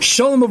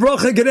Shalom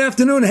Avracha, good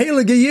afternoon.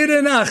 Haile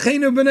Geyidin,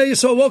 Achenu B'nai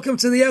Yisrael. Welcome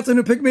to the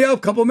afternoon Pick Me Up.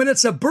 Couple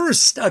minutes, a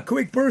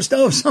quick burst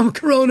of some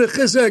Corona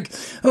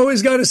Chizuk.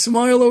 Always got to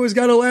smile, always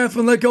got to laugh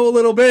and let go a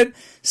little bit.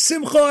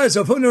 Simcha, as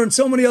Avunah and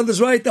so many others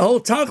write, the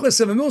whole tachlis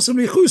of Emilsam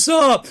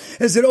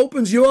Richusa, as it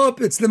opens you up,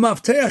 it's the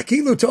mafteach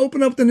kilu to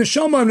open up the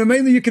neshama, and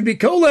mainly you can be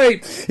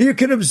kolei, you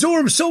can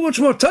absorb so much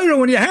more Torah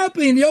when you're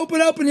happy and you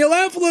open up and you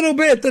laugh a little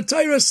bit, the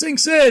Torah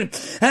sinks in,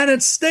 and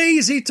it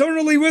stays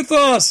eternally with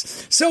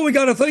us. So we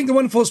got to thank the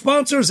wonderful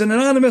sponsors, an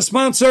anonymous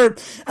sponsor,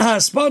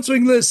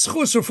 sponsoring this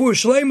Chus Refuah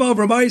Shlema of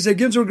Rabbi Isaac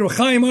Ginsburg, Reb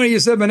Chaim Ari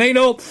Yosef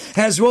Beneno,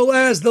 as well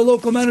as the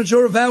local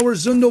manager of our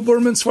Zundel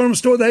Berman's Farm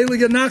Store, the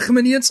Heilige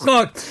Nachman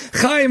Yitzchak,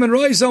 Chaim and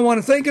Royce. I want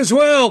to thank as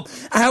well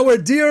our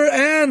dear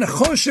Anne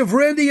Choshev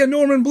Randy and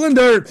Norman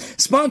Blinder,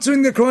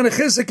 sponsoring the Corona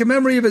Chizuk in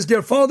memory of his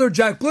dear father,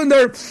 Jack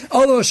Blinder.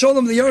 Although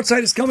Shalom, the yard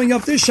site is coming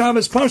up this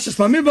Shabbos, Parshas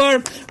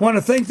Bamidbar. Want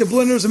to thank the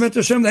Blinders of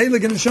Hashem, the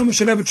Heilige Neshama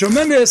should have a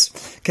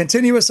tremendous,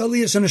 continuous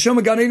Aliyah, and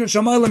Neshama Ganein,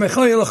 Neshama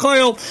Lemechayel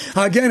Lechayel.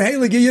 Again,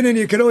 Heilige Yidin,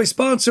 you can always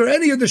sponsor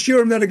any of the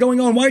shiurim that are going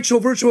on, White Shul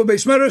Virtual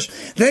Base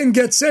Medrash, then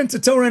get sent to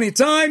Torah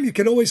anytime. You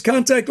can always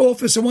contact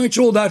office at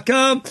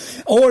whiteshul.com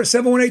or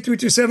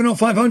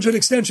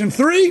 718-327-0500 extension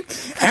 3,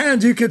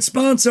 and you could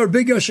sponsor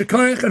Big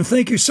Shekayach, and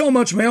thank you so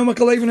much, Mayom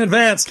HaKalev in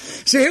advance.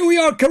 So here we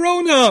are,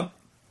 Corona.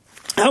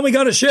 And we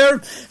got to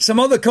share some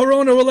other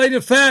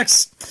Corona-related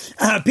facts.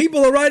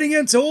 People are writing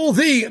into all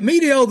the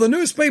media, the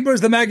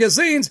newspapers, the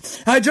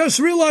magazines. I just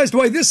realized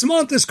why this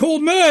month is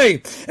called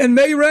May. And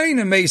May rain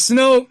and May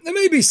snow. It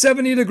may be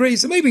 70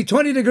 degrees, it may be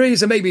 20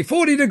 degrees, it may be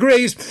 40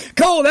 degrees.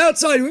 Cold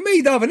outside, we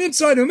may daven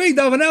inside, we may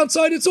daven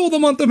outside. It's all the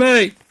month of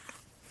May.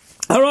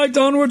 All right,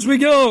 onwards we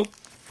go.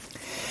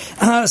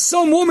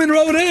 Some woman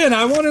wrote in,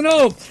 I want to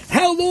know,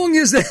 how long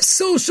is this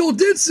social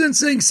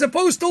distancing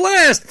supposed to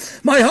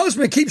last? My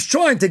husband keeps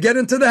trying to get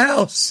into the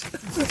house.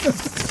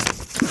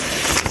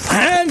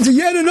 And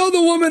yet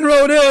another woman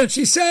wrote in,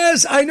 she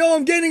says, I know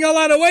I'm gaining a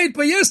lot of weight,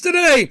 but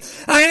yesterday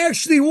I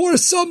actually wore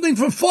something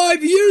from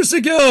 5 years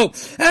ago,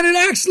 and it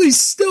actually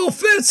still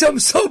fits. I'm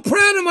so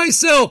proud of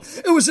myself.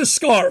 It was a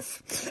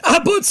scarf.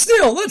 But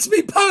still, let's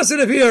be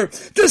positive here.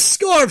 This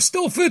scarf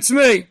still fits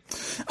me.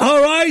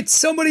 All right,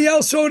 somebody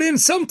else wrote in,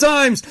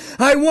 sometimes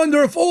I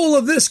wonder if all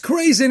of this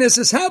craziness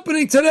is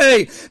happening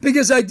today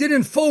because I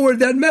didn't forward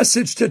that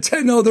message to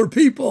 10 other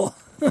people.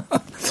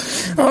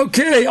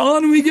 Okay,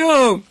 on we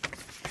go.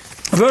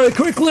 Very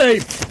quickly,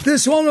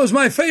 this one was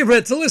my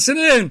favorite to listen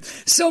in.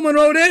 Someone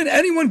wrote in,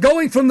 anyone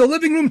going from the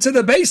living room to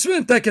the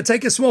basement that could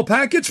take a small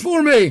package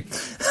for me?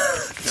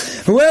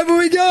 Wherever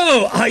we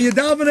go, are you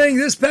davening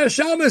this past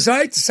Shabbos,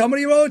 right?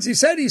 Somebody wrote, he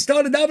said he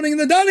started davening in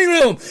the dining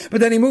room, but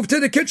then he moved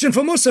to the kitchen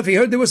for Musaf. He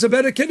heard there was a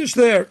better Kiddush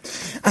there.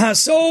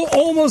 So,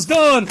 almost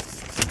done.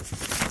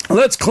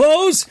 Let's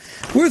close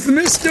with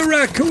Mr.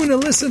 Raccoon,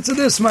 and listen to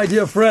this, my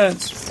dear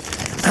friends.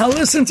 Now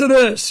listen to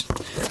this.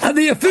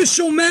 The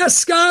official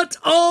mascot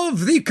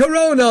of the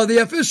Corona, the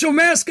official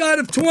mascot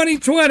of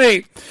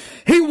 2020.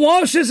 He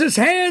washes his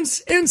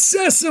hands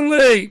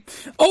incessantly.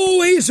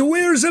 Always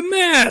wears a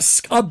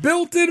mask, a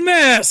built-in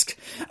mask.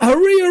 I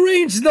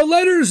rearranged the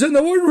letters in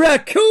the word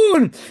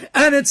raccoon,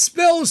 and it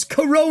spells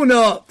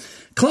Corona.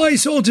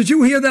 Kleisol, did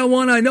you hear that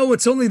one? I know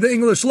it's only the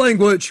English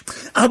language.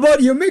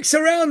 But you mix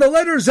around the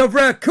letters of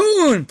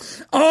raccoon,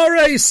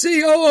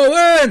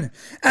 R-A-C-O-O-N,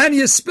 and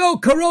you spell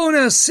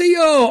Corona,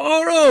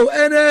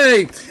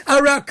 C-O-R-O-N-A.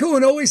 A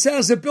raccoon always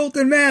has a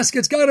built-in mask.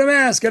 It's got a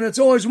mask, and it's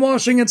always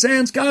washing its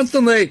hands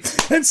constantly.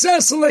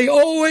 Incessantly,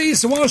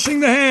 always washing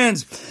the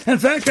hands. In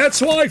fact, that's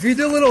why if you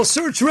did a little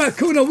search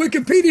raccoon on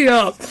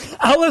Wikipedia,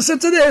 listen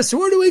to this.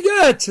 Where do we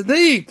get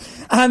the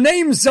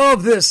names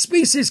of this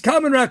species?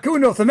 Common raccoon,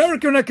 North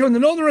American raccoon,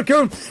 the northern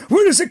raccoon.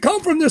 Where does it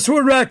come from, this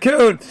word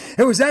raccoon?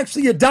 It was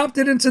actually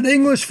adopted into the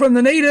English from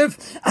the native.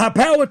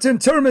 Powhatan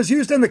term is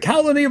used in the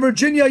colony of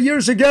Virginia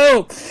years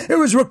ago. It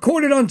was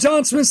recorded on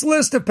John Smith's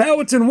list of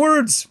Powhatan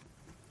words.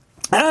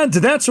 And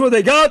that's where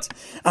they got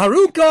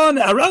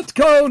Arukon,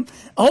 Aratkon.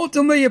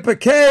 Ultimately, it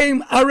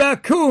became a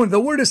raccoon. The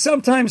word is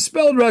sometimes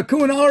spelled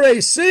raccoon,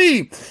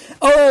 R-A-C-O-O-N.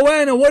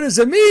 And what does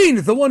it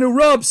mean? The one who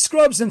rubs,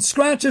 scrubs, and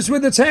scratches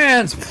with its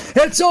hands.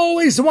 It's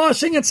always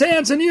washing its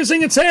hands and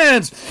using its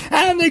hands.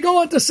 And they go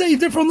on to say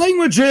different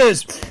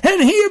languages. In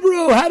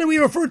Hebrew, how do we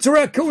refer to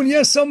raccoon?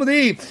 Yes, some of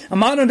the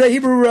modern-day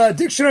Hebrew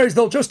dictionaries,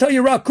 they'll just tell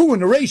you raccoon,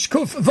 Reish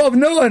Kuf Vav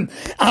Nun.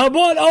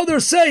 But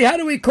others say, how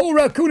do we call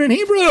raccoon in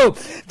Hebrew?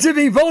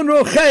 Divivon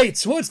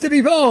Rochetz. What's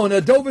Divivon?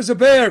 A dove is a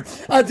bear.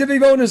 A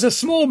Divivon is a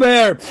small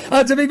bear.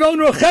 Divivon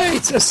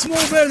Rochetz, a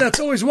small bear that's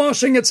always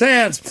washing its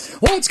hands.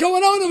 What's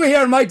going on over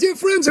here, my dear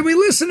friends? Are we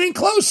listening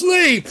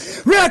closely?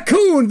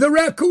 Raccoon. The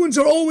raccoons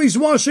are always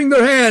washing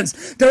their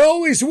hands. They're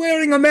always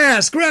wearing a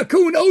mask.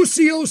 Raccoon,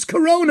 Osios,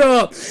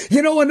 Corona.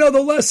 You know,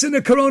 another lesson,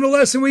 a Corona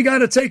lesson we got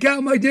to take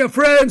out, my dear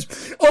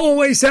friends.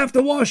 Always have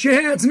to wash your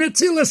hands.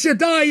 Netzilas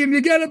Yadayim.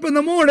 You get up in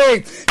the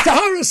morning.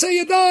 Taharas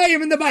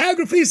Yadayim. In the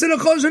biographies of the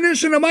Chazon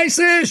Ish and the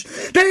Maisesh,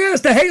 Ish. They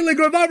asked the Heilig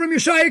Rav Avram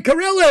Yeshaya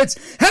Karelitz,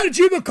 how did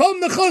you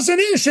become the Chazon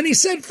Ish? And he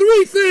said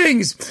 3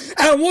 things.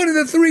 And one of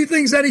the 3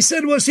 things that he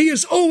said was he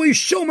is always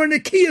Shomer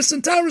Nekiyas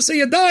and Taras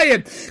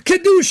Yadayim,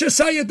 Kedusha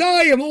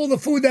Sayadayim, all the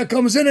food that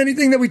comes in,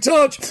 anything that we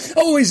touch,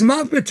 always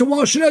makbid to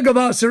wash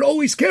negavaser,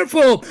 always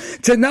careful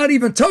to not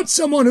even touch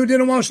someone who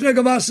didn't wash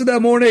negavaser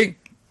that morning.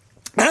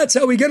 That's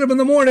how we get up in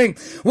the morning.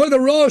 With the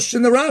Rosh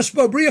and the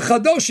Rashba, Bria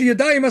Chadoshi,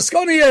 Yadayim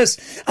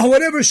Askonias, and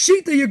whatever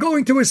shita you're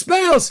going to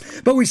espouse.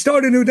 But we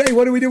start a new day.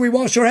 What do? We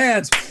wash our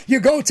hands.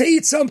 You go to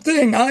eat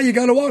something. You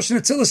got to wash an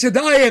Atzilas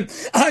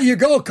Yadayim. You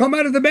go, come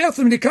out of the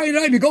bathroom,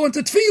 Nikayin, you go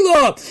into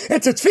Tefillah.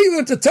 Into Tefillah,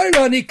 into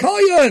Torah,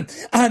 Nikayin.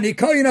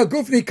 Nikayin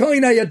Aguf,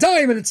 Nikayin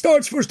Yadayim. And it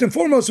starts first and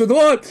foremost with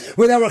what?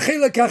 With our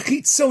Chelik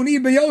Achitzoni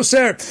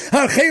Beyoser.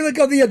 Our Chelik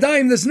of the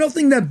Yadayim. There's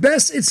nothing that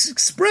best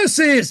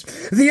expresses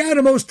the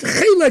uttermost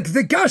Chelik,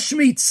 the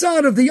Gashmi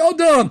tzad of the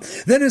Adam,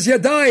 then his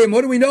Yadayim.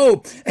 What do we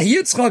know?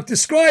 Yitzchak,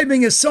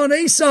 describing his son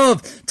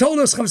Esav, told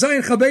us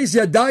Chavzayin Chabez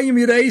Yadayim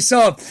Yid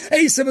Esav.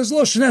 Esav is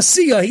Loshen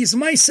Asiyah. He's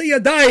Maaseh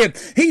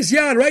Yadayim. He's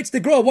Yad, writes the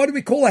Grove. What do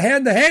we call a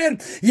hand to hand?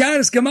 Yad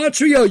is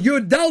Gematria,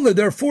 Yud Daled.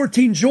 There are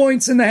 14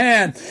 joints in the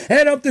hand.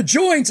 Add up the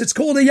joints, it's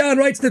called a Yad,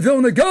 writes the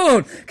Vilna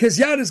Gaon, because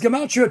Yad is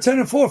Gematria 10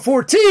 and 4,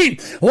 14.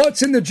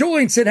 What's in the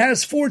joints? It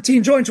has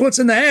 14 joints. What's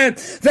in the hand?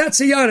 That's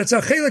a Yad. It's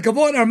a Chelik of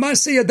what? Our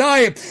Maaseh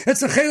Yadayim.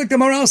 It's a Chelik the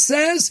Maral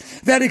says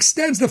that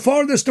extends the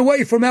farthest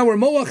away from our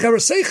moach, our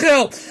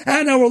seichel,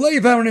 and our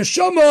leiv, our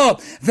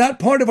neshama. That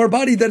part of our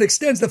body that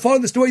extends the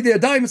farthest away, the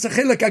yadayim, it's a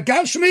chelik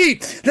agashmi.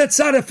 That's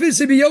tzad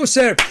fizi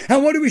biyoser.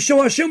 And what do we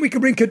show Hashem? We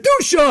can bring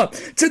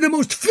kedusha to the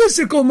most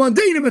physical,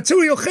 mundane, and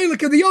material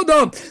chelik of the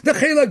yadam. The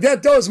chelik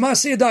that does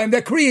maaseh yadayim,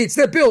 that creates,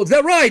 that builds,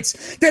 that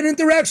writes, that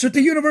interacts with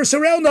the universe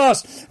around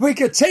us. We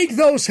could take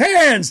those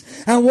hands,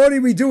 and what do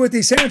we do with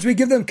these hands? We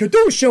give them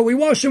kedusha. We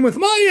wash them with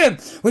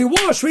mayim. We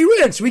wash, we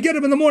rinse. We get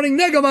them in the morning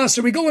negamaser.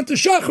 We go into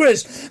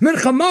Shachris,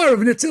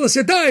 Minchamarev, Netzilas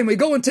Yadayim. We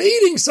go into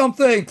eating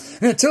something.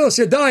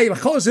 Netzilas Yadayim.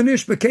 Chazon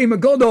Ish became a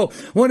Gadol.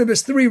 One of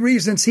his 3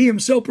 reasons he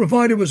himself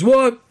provided was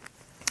what?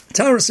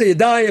 Taras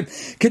Yadayim,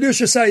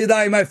 Kedusha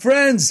Sayadayim, my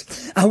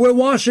friends, and we're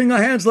washing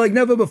our hands like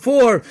never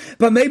before.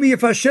 But maybe if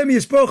Hashem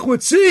Yisboch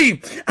would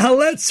see,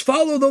 let's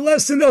follow the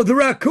lesson of the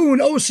raccoon,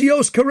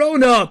 Osios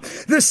Corona,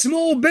 the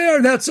small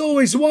bear that's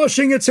always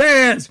washing its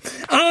hands.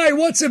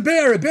 What's a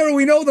bear? A bear,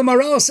 we know the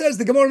Maral says,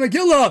 the Gemara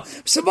Megillah,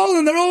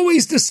 Sabalim, they're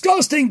always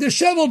disgusting,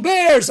 disheveled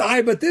bears.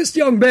 But this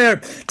young bear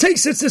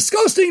takes its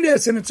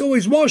disgustingness and it's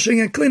always washing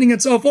and cleaning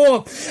itself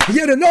off.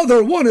 Yet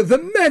another one of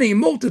the many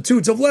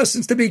multitudes of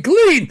lessons to be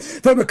gleaned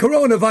from a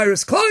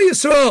coronavirus. Klal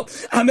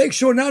Yisrael, and make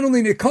sure not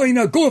only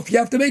Nikayin Aguf, you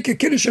have to make a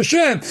Kiddush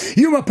Hashem.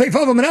 Yuma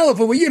Peivavam and Aleph,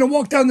 when you don't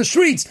walk down the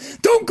streets,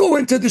 don't go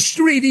into the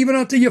street even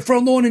until you're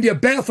front lawn in your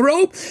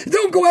bathrobe.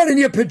 Don't go out in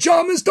your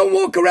pajamas. Don't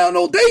walk around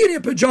all day in your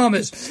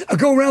pajamas.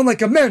 Go around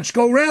like a mensch.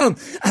 Go around.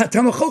 Make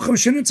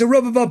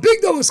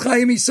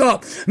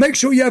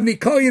sure you have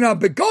Nikayin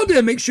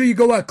Begodim. Make sure you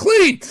go out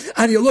clean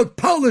and you look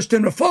polished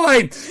and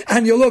refined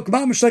and you look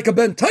mamish like a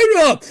Ben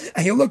Torah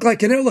and you look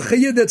like an Erlich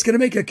Hayid that's going to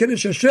make a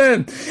Kiddush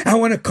Hashem. And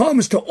when it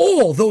comes to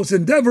all those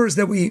endeavors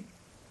that we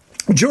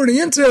journey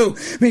into,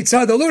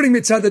 mitzad the learning,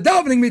 mitzad the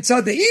davening,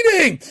 mitzad the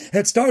eating,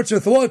 it starts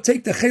with what?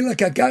 Take the chelak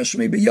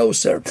agashmi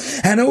biyoser,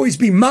 and always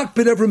be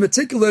makbid, ever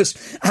meticulous,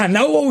 and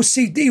no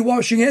OCD,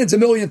 washing hands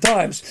 1,000,000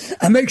 times,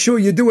 and make sure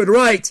you do it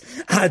right.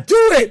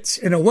 Do it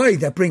in a way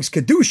that brings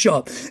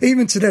kedusha,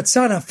 even to that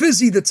tzad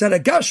hafizi, the tzad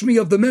agashmi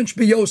of the mensch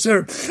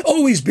biyoser.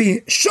 Always be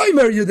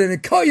shomer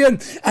yudin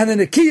kayan, and then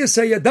a kiyas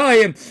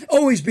yadayim.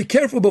 Always be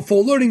careful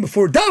before learning,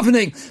 before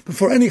davening,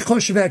 before any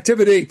choshev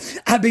activity.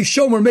 And be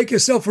shomer, make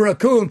yourself a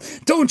raccoon.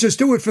 Don't just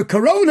do it for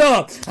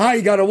corona.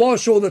 You got to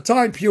wash all the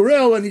time,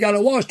 Purell, and you got to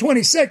wash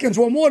 20 seconds,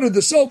 warm water,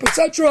 the soap,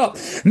 etc.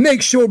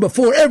 Make sure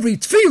before every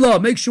tefillah,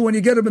 make sure when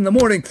you get up in the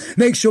morning,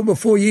 make sure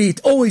before you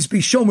eat, always be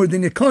shomer, the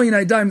Nikayin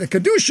Yadayim, the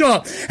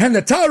Kedusha, and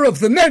the Torah of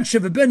the Mensch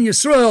of Ben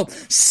Yisrael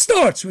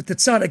starts with the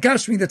Tzad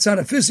Gashmi, the Tzad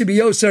Fizi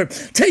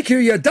Biyoser. Take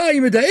your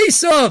Yadayim and the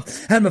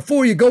Esav, and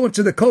before you go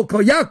into the Kol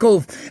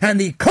Yaakov, and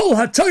the Kol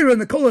HaTorah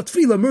and the Kol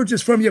HaTefillah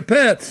emerges from your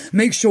peh,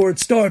 make sure it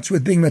starts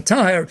with being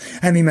Matahir,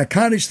 and the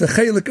Makadish, the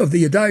Chelik of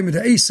the Yadayim and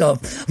the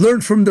Esav. Learn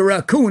from the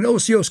raccoon,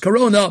 Osios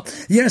Corona.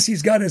 Yes,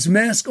 he's got his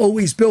mask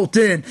always built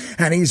in.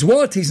 And he's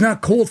what? He's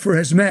not called for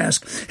his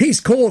mask.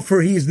 He's called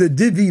for, he's the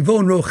Divi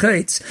Von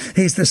Rochetz.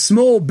 He's the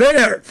small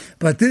bear.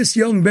 But this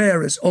young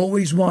bear is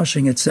always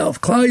washing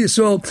itself. Klal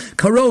Yisrael,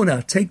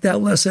 Corona, take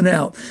that lesson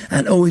out.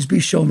 And always be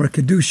Shomer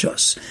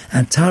Kedushas.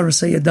 And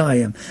Taras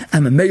Yadayim.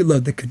 And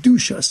Mamela, the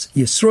Kedushas,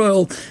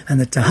 Yisrael, and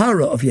the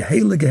Tahara of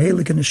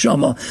Yehelik, and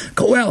Neshama.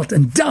 Go out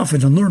and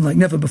daven and learn like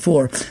never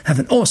before. Have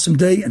an awesome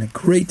day and a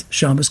great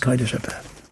Shabbos Kodesh Shabbat.